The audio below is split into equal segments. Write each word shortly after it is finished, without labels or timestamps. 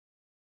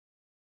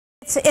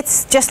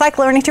It's just like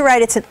learning to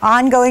write. It's an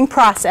ongoing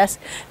process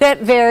that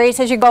varies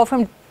as you go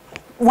from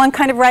one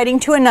kind of writing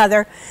to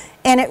another,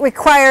 and it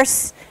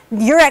requires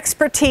your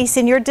expertise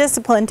in your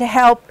discipline to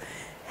help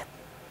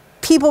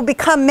people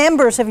become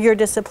members of your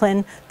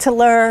discipline, to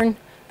learn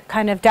the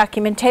kind of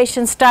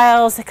documentation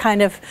styles, the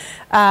kind of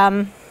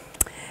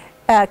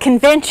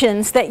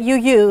conventions that you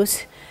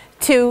use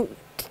to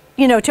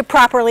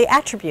properly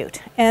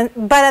attribute.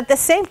 But at the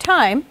same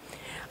time,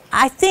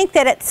 I think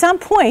that at some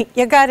point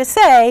you got to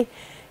say,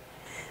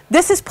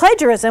 this is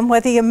plagiarism,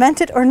 whether you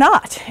meant it or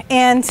not.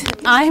 And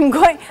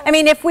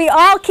if we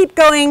all keep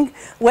going,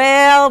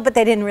 well, but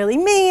they didn't really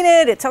mean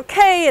it, it's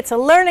okay, it's a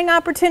learning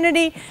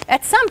opportunity,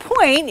 at some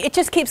point it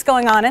just keeps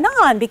going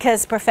on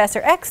because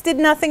Professor X did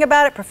nothing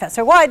about it,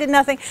 Professor Y did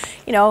nothing.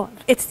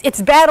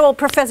 It's bad old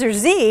Professor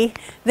Z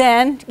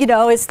then,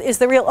 is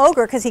the real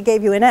ogre because he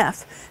gave you an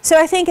F. So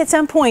I think at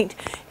some point,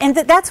 and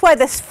that's why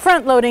this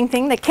front-loading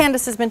thing that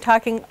Candace has been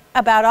talking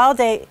about all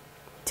day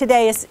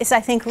today is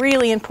I think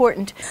really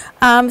important.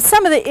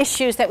 Some of the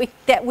issues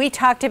that we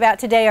talked about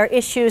today are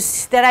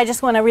issues that I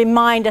just want to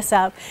remind us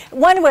of.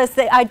 One was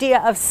the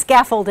idea of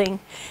scaffolding,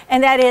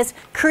 and that is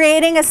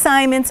creating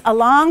assignments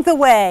along the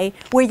way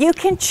where you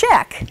can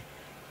check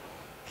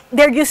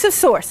their use of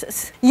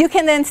sources. You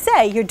can then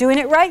say you're doing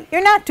it right,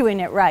 you're not doing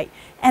it right,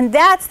 and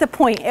that's the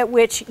point at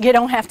which you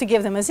don't have to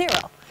give them a 0.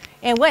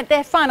 And what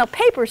their final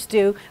papers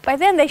do, by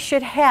then they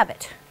should have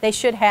it. They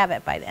should have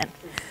it by then.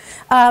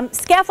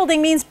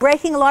 Scaffolding means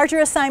breaking larger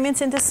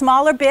assignments into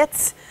smaller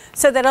bits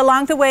so that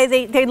along the way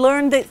they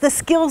learn the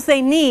skills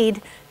they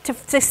need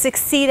to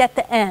succeed at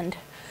the end.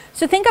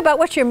 So think about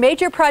what's your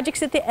major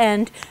projects at the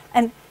end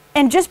and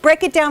just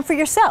break it down for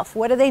yourself.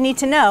 What do they need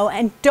to know?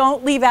 And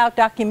don't leave out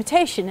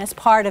documentation as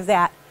part of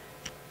that,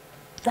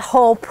 the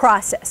whole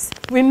process.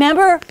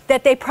 Remember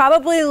that they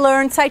probably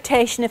learned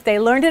citation, if they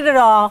learned it at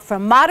all,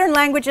 from Modern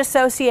Language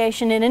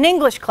Association in an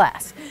English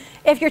class.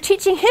 If you're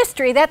teaching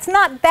history, that's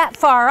not that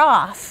far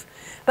off.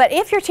 But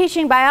if you're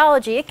teaching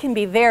biology, it can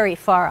be very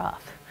far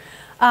off.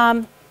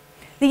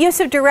 The use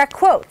of direct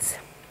quotes.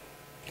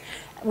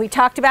 We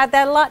talked about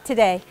that a lot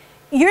today.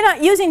 You're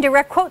not using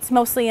direct quotes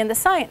mostly in the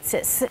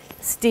sciences.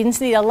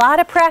 Students need a lot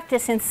of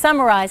practice in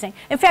summarizing.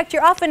 In fact,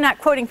 you're often not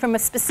quoting from a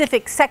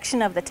specific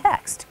section of the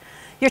text.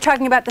 You're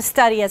talking about the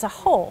study as a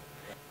whole.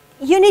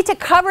 You need to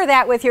cover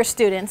that with your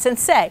students and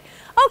say,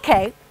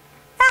 okay,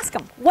 ask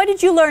them, what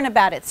did you learn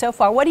about it so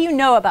far? What do you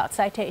know about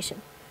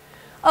citation?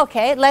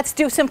 Okay, let's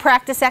do some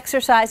practice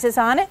exercises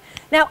on it.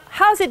 Now,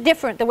 how's it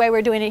different the way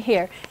we're doing it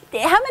here?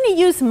 How many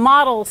use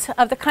models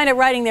of the kind of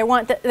writing they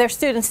want their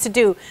students to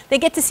do? They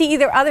get to see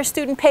either other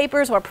student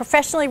papers or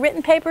professionally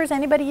written papers.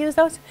 Anybody use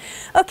those?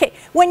 Okay,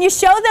 when you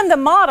show them the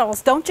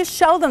models, don't just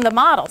show them the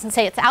models and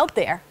say it's out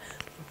there.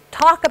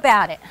 Talk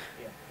about it.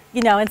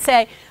 And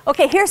say,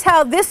 okay, here's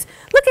how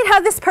look at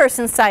how this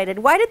person cited.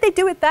 Why did they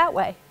do it that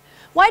way?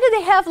 Why do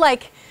they have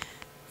like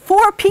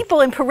 4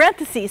 people in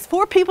parentheses,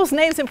 4 people's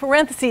names in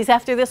parentheses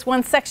after this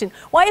one section?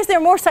 Why is there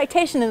more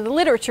citation in the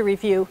literature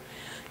review,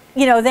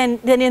 than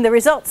in the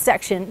results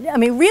section? I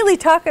mean, really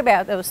talk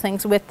about those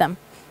things with them.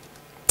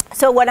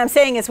 So what I'm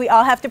saying is we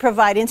all have to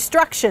provide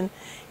instruction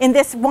in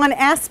this one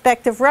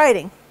aspect of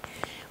writing.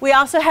 We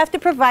also have to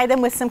provide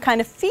them with some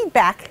kind of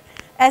feedback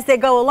as they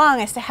go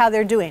along as to how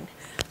they're doing.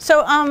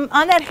 So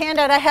on that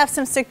handout, I have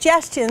some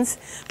suggestions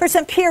for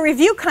some peer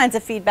review kinds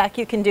of feedback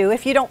you can do.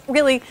 If you don't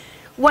really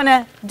want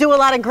to do a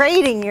lot of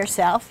grading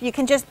yourself, you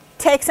can just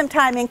take some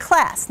time in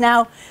class.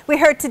 Now, we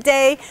heard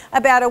today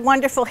about a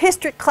wonderful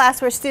history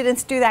class where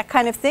students do that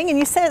kind of thing, and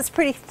you said it's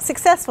pretty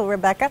successful,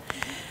 Rebecca.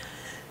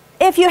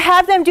 If you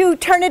have them do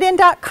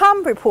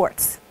Turnitin.com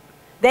reports,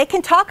 they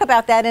can talk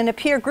about that in a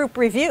peer group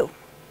review.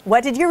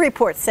 What did your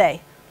report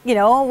say?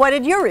 What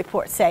did your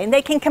report say? And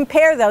they can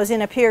compare those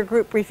in a peer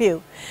group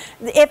review.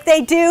 If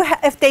they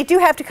do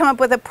have to come up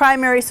with a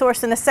primary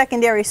source and a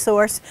secondary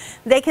source,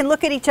 they can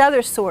look at each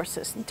other's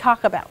sources and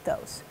talk about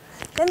those.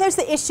 Then there's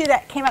the issue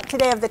that came up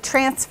today of the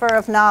transfer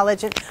of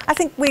knowledge. And I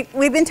think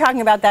we've been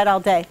talking about that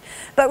all day.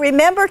 But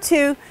remember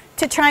to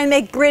try and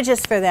make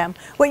bridges for them.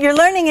 What you're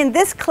learning in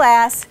this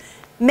class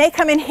may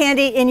come in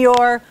handy in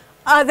your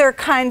other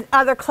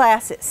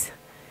classes.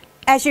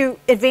 As you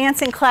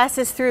advance in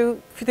classes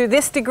through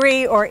this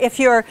degree, or if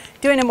you're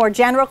doing a more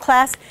general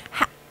class,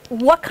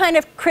 what kind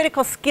of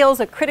critical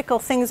skills or critical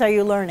things are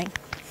you learning?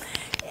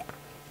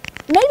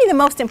 Maybe the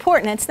most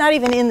important, and it's not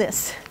even in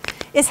this,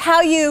 is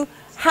how you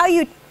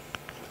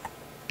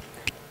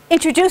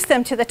introduce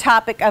them to the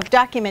topic of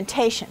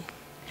documentation.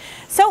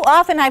 So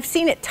often I've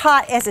seen it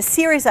taught as a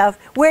series of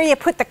where you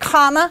put the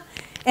comma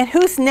and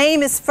whose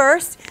name is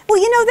first. Well,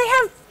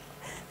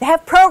 they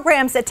have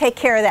programs that take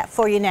care of that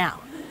for you now.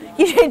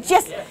 You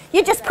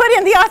just put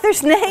in the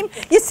author's name,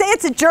 you say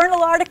it's a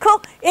journal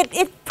article,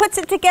 it puts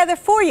it together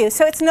for you.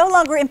 So it's no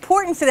longer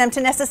important for them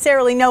to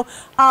necessarily know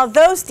all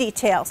those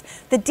details.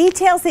 The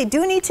details they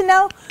do need to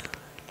know,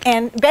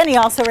 and Benny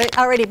also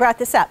already brought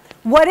this up.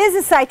 What is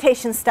a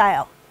citation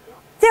style?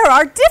 There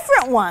are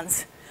different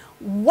ones.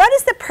 What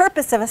is the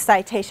purpose of a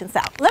citation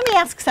style? Let me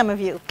ask some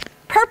of you.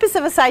 Purpose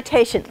of a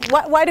citation,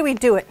 why do we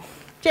do it?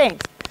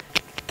 James,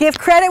 give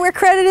credit where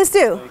credit is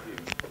due.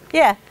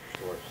 Yeah.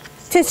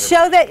 To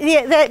show that,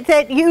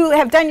 that you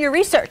have done your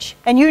research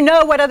and you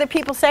know what other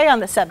people say on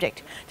the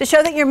subject. To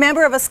show that you're a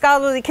member of a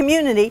scholarly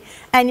community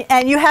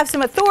and you have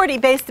some authority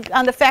based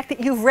on the fact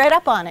that you've read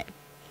up on it.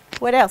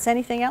 What else?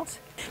 Anything else?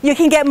 You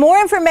can get more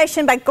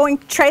information by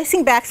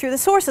tracing back through the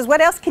sources.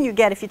 What else can you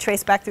get if you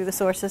trace back through the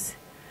sources?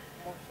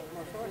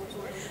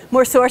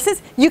 More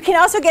sources. You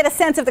can also get a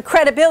sense of the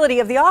credibility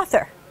of the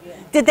author.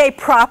 Did they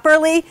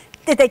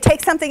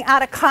take something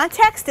out of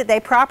context? Did they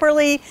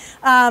properly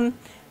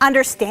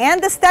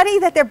understand the study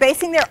that they're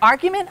basing their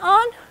argument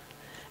on?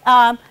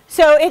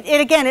 So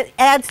again, it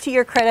adds to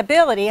your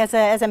credibility as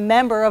a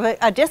member of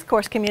a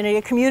discourse community,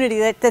 a community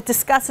that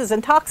discusses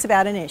and talks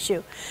about an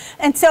issue.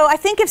 And so I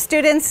think if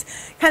students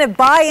kind of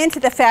buy into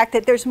the fact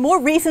that there's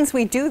more reasons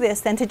we do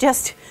this than to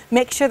just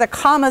make sure the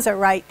commas are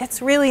right,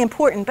 that's really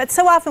important. But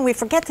so often we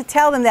forget to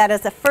tell them that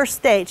as the first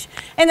stage.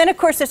 And then of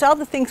course there's all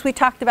the things we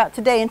talked about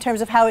today in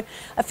terms of how it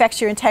affects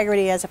your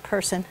integrity as a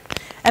person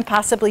and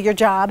possibly your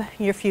job,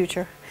 your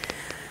future.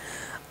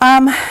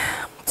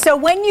 So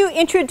when you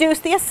introduce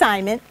the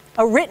assignment,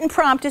 a written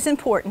prompt is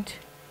important.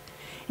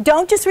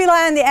 Don't just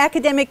rely on the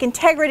academic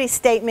integrity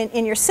statement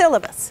in your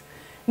syllabus.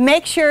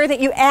 Make sure that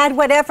you add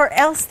whatever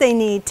else they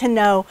need to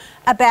know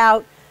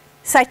about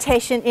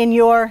citation in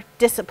your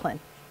discipline.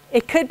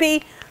 It could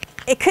be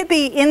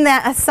in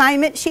that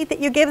assignment sheet that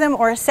you give them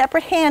or a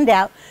separate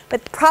handout,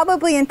 but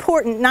probably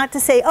important not to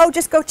say, oh,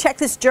 just go check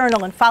this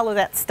journal and follow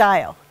that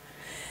style.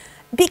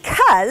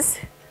 Because,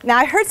 now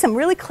I heard some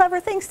really clever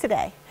things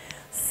today.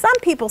 Some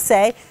people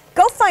say,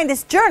 go find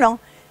this journal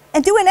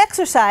and do an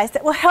exercise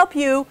that will help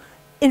you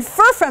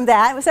infer from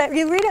that, was that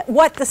you read it,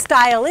 what the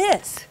style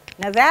is.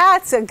 Now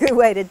that's a good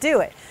way to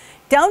do it.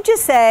 Don't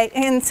just say,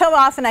 and so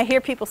often I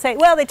hear people say,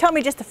 well, they told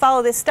me just to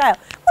follow this style.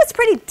 Well, it's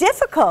pretty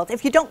difficult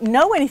if you don't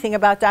know anything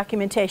about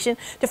documentation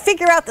to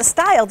figure out the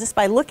style just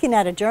by looking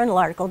at a journal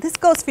article. This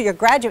goes for your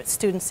graduate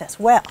students as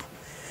well.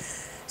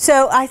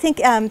 So I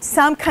think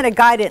some kind of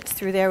guidance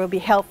through there will be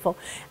helpful.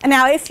 And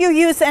now if you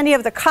use any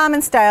of the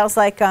common styles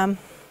like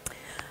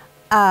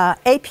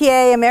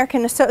APA,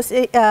 American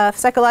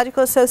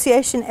Psychological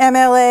Association,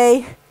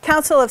 MLA,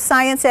 Council of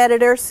Science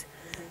Editors,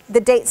 the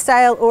date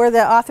style or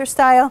the author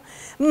style,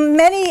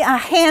 many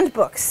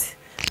handbooks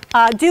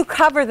do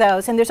cover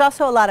those. And there's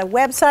also a lot of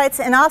websites.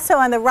 And also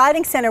on the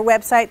Writing Center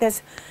website, there's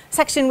a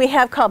section we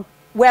have called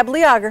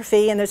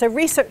Bibliography, and there's a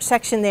research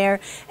section there,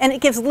 and it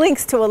gives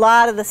links to a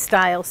lot of the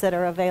styles that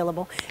are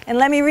available. And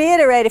let me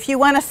reiterate, if you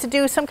want us to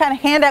do some kind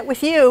of handout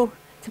with you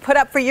to put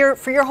up for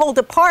your whole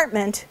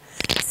department,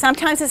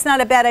 sometimes it's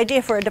not a bad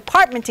idea for a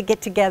department to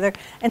get together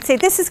and say,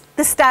 this is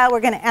the style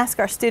we're going to ask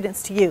our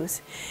students to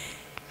use.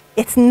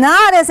 It's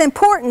not as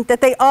important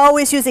that they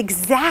always use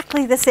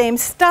exactly the same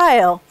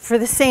style for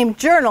the same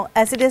journal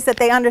as it is that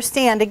they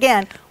understand,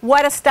 again,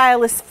 what a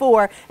style is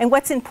for and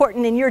what's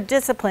important in your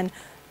discipline.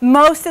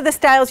 Most of the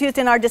styles used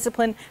in our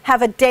discipline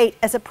have a date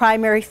as a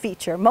primary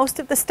feature. Most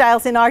of the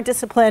styles in our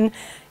discipline,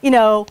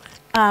 privilege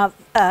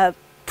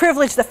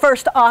the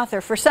first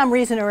author for some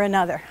reason or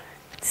another.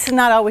 This is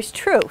not always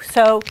true.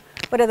 So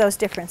what are those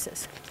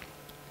differences?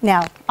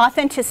 Now,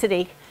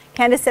 authenticity.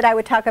 Candace said I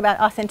would talk about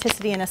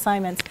authenticity in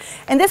assignments.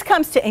 And this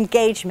comes to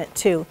engagement,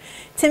 too.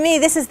 To me,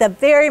 this is the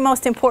very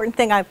most important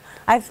thing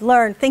I've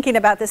learned thinking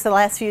about this the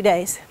last few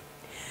days.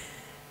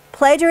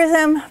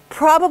 Plagiarism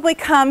probably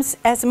comes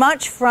as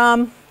much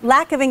from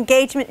lack of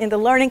engagement in the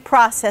learning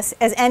process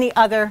as any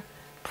other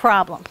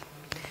problem.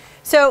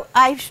 So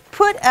I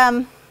put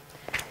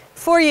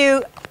for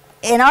you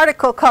an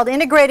article called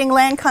Integrating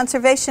Land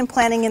Conservation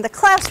Planning in the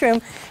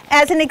Classroom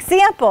as an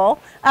example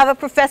of a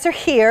professor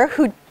here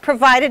who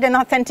provided an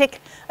authentic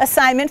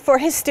assignment for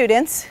his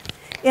students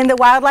in the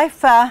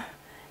wildlife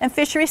and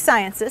fishery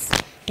sciences.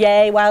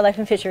 Yay, wildlife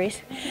and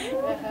fisheries.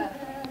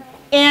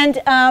 And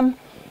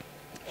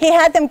he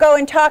had them go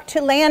and talk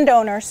to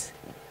landowners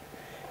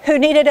who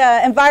needed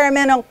an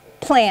environmental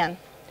plan.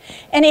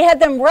 And he had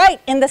them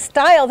write in the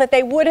style that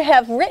they would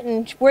have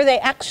written were they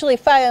actually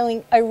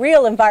filing a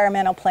real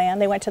environmental plan.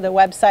 They went to the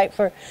website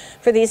for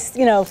these,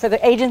 for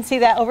the agency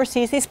that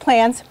oversees these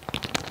plans,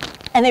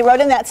 and they wrote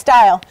in that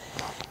style.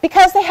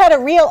 Because they had a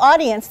real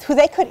audience who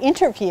they could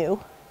interview,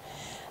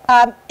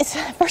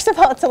 first of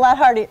all, it's a lot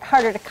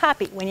harder to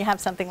copy when you have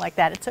something like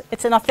that.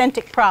 It's an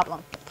authentic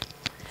problem.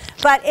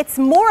 But it's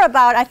more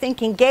about, I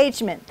think,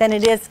 engagement than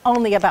it is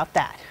only about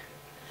that.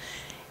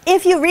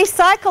 If you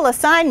recycle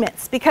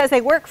assignments because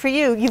they work for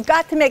you, you've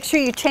got to make sure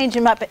you change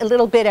them up a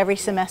little bit every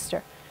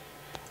semester.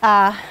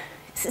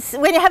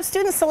 When you have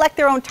students select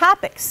their own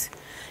topics,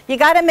 you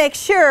got to make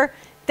sure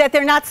that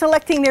they're not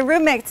selecting their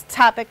roommate's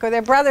topic or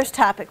their brother's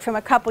topic from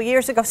a couple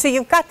years ago. So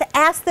you've got to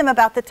ask them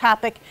about the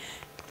topic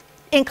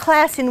in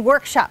class, in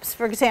workshops,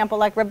 for example,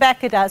 like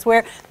Rebecca does,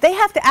 where they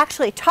have to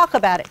actually talk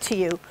about it to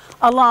you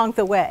along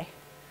the way.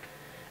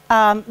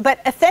 But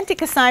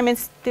authentic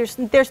assignments,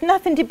 there's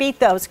nothing to beat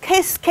those.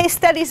 Case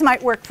studies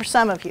might work for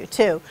some of you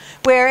too,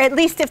 where at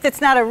least if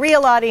it's not a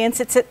real audience,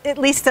 it's at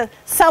least a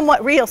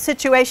somewhat real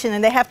situation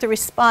and they have to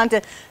respond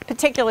to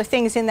particular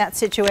things in that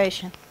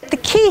situation. The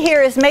key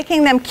here is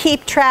making them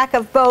keep track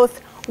of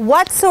both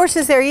what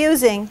sources they're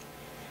using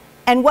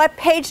and what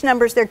page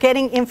numbers they're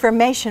getting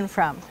information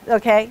from,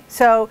 okay?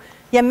 So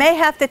you may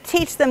have to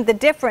teach them the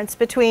difference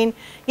between,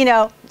 you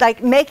know,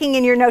 like making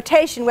in your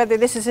notation whether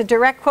this is a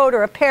direct quote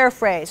or a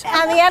paraphrase.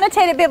 On the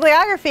annotated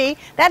bibliography,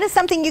 that is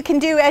something you can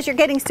do as you're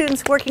getting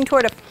students working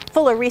toward a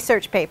fuller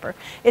research paper.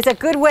 It's a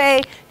good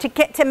way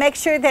to make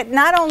sure that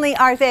not only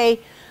are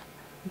they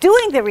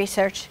doing the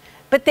research,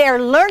 but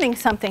they're learning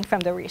something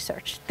from the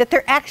research. That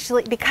they're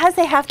actually, because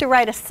they have to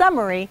write a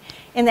summary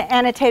in the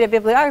annotated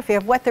bibliography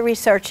of what the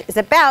research is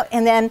about,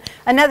 and then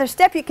another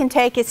step you can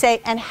take is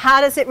say, and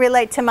how does it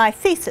relate to my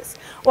thesis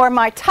or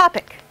my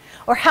topic?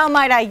 Or how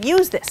might I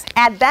use this?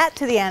 Add that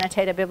to the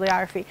annotated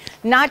bibliography.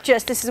 Not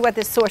just this is what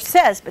this source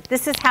says, but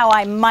this is how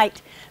I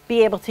might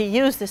be able to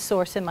use this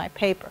source in my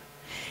paper.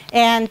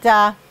 And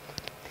that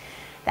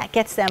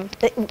gets them,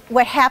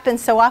 what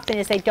happens so often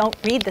is they don't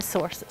read the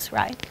sources,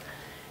 right?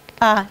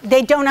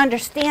 They don't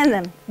understand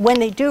them when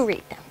they do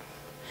read them.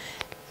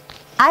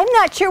 I'm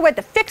not sure what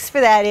the fix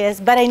for that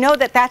is, but I know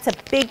that that's a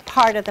big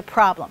part of the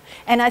problem.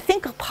 And I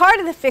think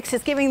part of the fix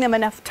is giving them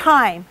enough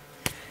time.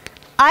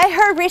 I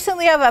heard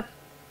recently of a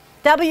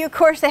W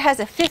course that has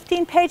a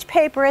 15-page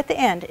paper at the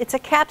end. It's a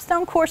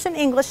capstone course in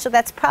English, so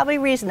that's probably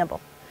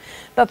reasonable.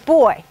 But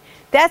boy,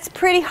 that's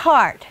pretty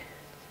hard.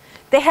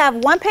 They have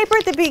one paper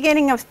at the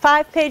beginning of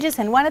 5 pages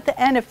and one at the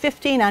end of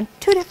 15 on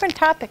 2 different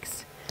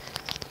topics.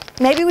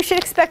 Maybe we should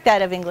expect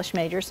that of English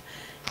majors.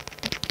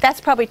 That's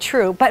probably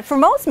true. But for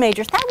most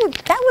majors,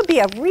 that would be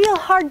a real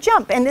hard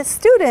jump. And this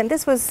student,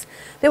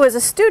 there was a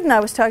student I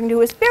was talking to who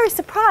was very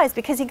surprised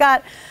because he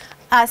got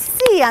a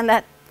C on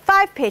that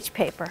 5-page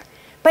paper.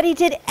 But he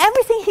did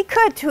everything he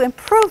could to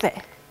improve it,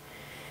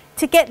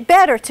 to get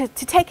better, to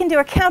take into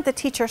account the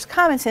teacher's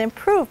comments and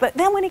improve. But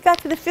then when he got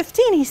to the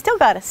 15, he still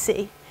got a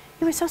C.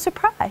 He was so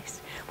surprised.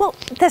 Well,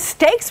 the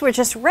stakes were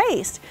just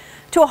raised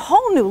to a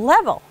whole new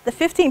level. The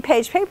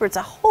 15-page paper, it's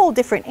a whole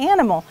different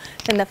animal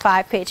than the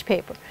 5-page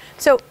paper.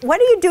 So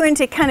what are you doing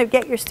to kind of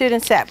get your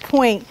students to that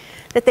point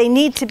that they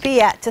need to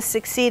be at to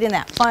succeed in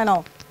that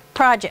final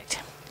project?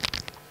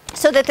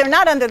 So that they're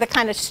not under the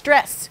kind of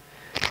stress.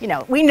 You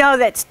know, we know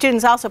that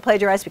students also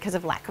plagiarize because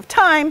of lack of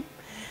time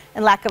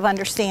and lack of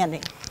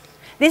understanding.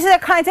 These are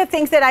the kinds of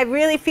things that I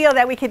really feel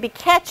that we could be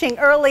catching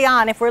early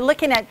on if we're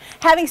looking at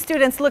having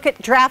students look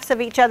at drafts of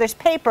each other's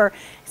paper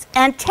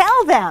and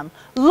tell them,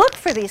 look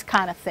for these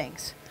kind of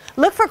things.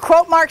 Look for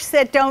quote marks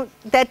that don't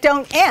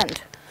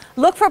end.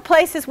 Look for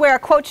places where a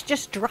quote's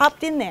just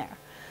dropped in there.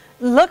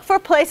 Look for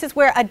places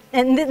where,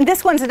 and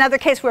this one's another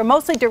case where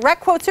mostly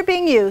direct quotes are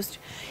being used.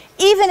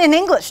 Even in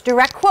English,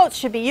 direct quotes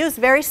should be used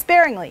very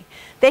sparingly.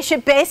 They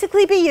should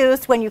basically be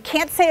used when you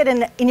can't say it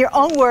in your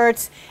own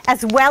words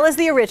as well as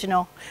the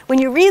original, when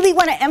you really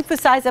want to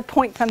emphasize a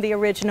point from the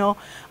original,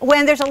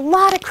 when there's a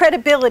lot of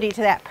credibility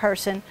to that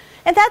person.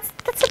 And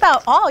that's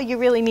about all you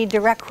really need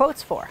direct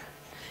quotes for.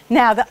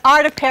 Now, the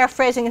art of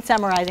paraphrasing and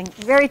summarizing,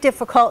 very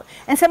difficult.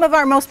 And some of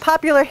our most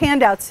popular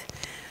handouts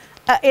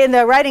in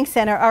the Writing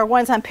Center are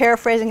ones on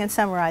paraphrasing and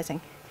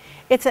summarizing.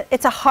 It's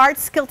a hard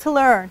skill to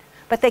learn.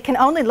 But they can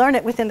only learn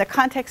it within the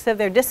context of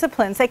their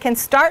disciplines. They can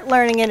start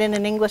learning it in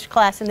an English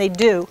class, and they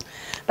do.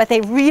 But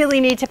they really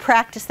need to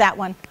practice that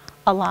one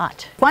a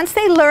lot. Once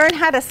they learn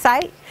how to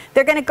cite,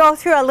 they're going to go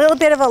through a little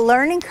bit of a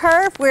learning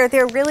curve where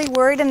they're really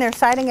worried and they're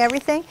citing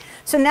everything.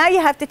 So now you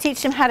have to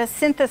teach them how to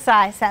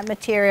synthesize that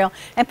material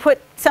and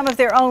put some of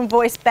their own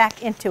voice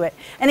back into it.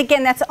 And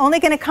again, that's only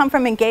going to come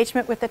from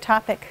engagement with the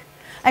topic.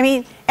 I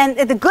mean,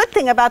 and the good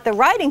thing about the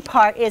writing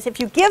part is if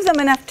you give them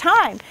enough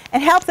time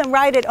and help them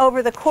write it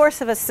over the course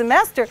of a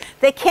semester,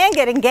 they can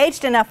get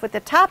engaged enough with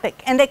the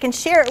topic and they can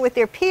share it with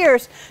their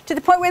peers to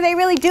the point where they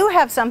really do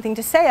have something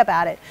to say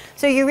about it.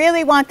 So you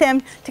really want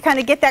them to kind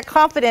of get that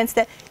confidence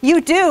that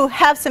you do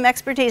have some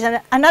expertise. And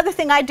another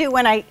thing I do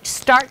when I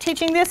start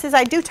teaching this is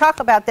I do talk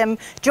about them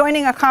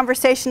joining a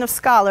conversation of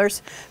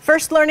scholars,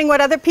 first learning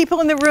what other people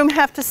in the room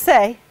have to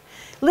say,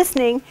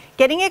 listening,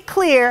 getting it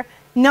clear,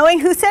 knowing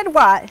who said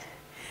what,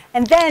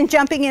 and then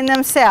jumping in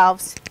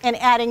themselves and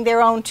adding their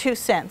own 2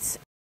 cents.